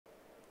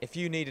If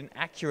you need an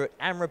accurate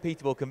and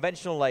repeatable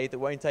conventional lathe that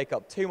won't take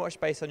up too much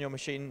space on your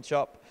machine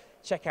shop,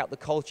 check out the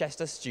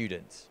Colchester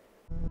Student.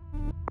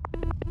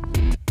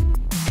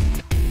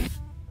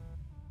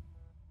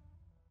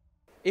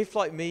 If,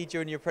 like me,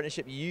 during your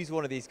apprenticeship, you use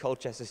one of these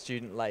Colchester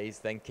Student lathes,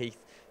 then Keith,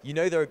 you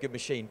know they're a good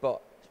machine,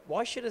 but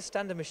why should a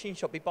standard machine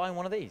shop be buying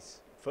one of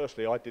these?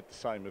 Firstly, I did the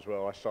same as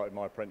well. I started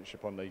my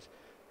apprenticeship on these.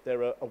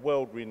 They're a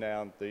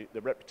world-renowned,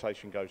 the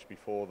reputation goes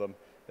before them,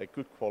 they're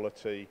good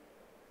quality,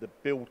 the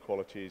build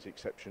quality is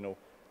exceptional,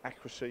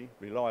 accuracy,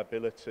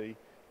 reliability,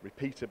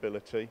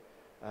 repeatability,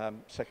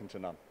 second to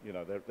none. You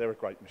know, they're a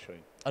great machine.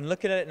 And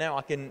looking at it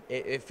now,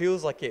 it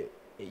feels like it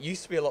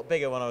used to be a lot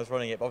bigger when I was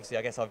running it, but obviously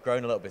I guess I've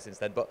grown a little bit since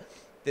then, but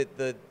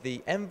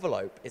the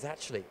envelope is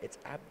actually,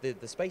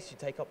 the space you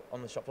take up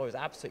on the shop floor is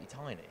absolutely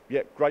tiny.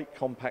 Yeah, great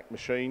compact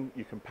machine.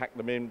 You can pack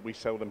them in. We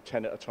sell them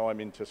 10 at a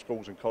time into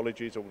schools and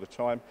colleges all the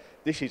time.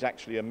 This is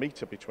actually a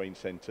metre between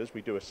centres.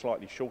 We do a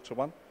slightly shorter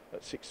one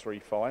at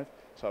 635,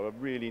 so a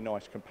really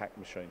nice compact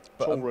machine.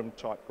 Tool room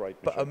type grade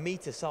machine. But a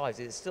metre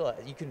size is still,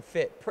 you can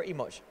fit pretty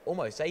much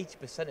almost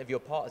 80% of your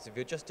parts if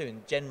you're just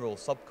doing general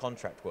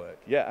subcontract work.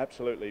 Yeah,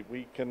 absolutely.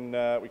 We can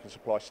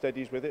supply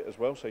steadies with it as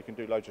well, so you can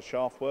do loads of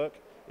shaft work.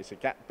 It's a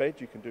gap bed,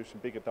 you can do some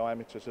bigger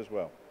diameters as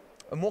well.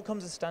 And what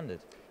comes as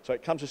standard? So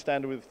it comes as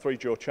standard with a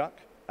 3-jaw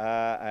chuck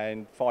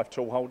and 5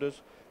 tool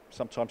holders,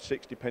 sometimes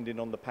 6 depending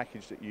on the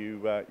package that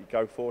you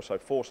go for. So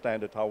 4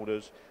 standard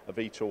holders, a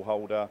V-tool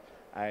holder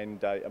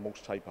and a Morse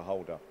taper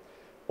holder.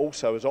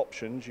 Also as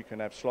options you can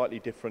have slightly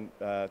different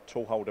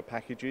tool holder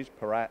packages,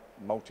 Parat,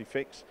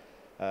 multi-fix,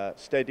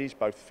 steadies,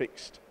 both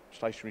fixed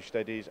stationary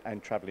steadies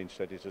and travelling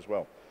steadies as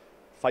well.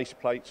 Face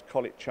plates,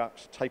 collet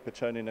chucks, taper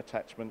turning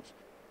attachments.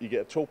 You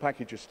get a tool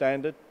package as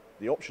standard,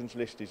 the options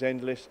list is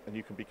endless and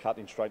you can be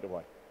cutting straight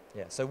away.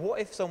 Yeah, so what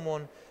if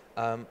someone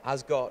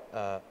has got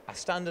a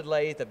standard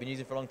lathe they've been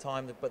using for a long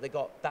time, but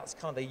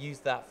they use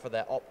that for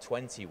their Op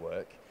 20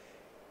 work,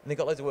 and they've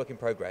got loads of work in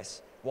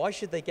progress. Why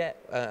should they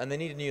get, and they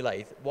need a new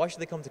lathe, why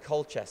should they come to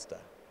Colchester?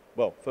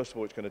 Well, first of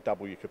all, it's going to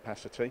double your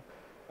capacity.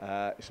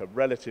 It's a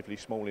relatively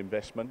small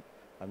investment,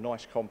 a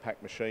nice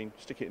compact machine,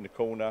 stick it in the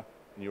corner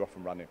and you're off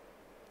and running.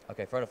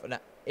 Okay, fair enough. Now,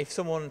 if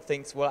someone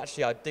thinks, well,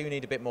 actually, I do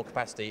need a bit more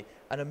capacity,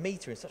 and a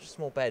metre in such a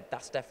small bed,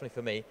 that's definitely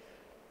for me,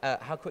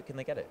 how quick can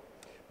they get it?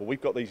 Well, we've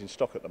got these in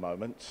stock at the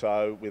moment,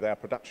 so with our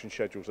production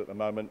schedules at the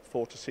moment,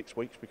 4 to 6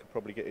 weeks, we could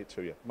probably get it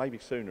to you. Maybe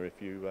sooner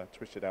if you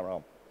twisted our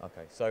arm.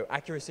 Okay, so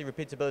accuracy,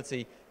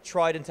 repeatability,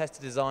 tried and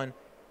tested design,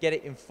 get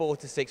it in 4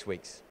 to 6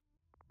 weeks.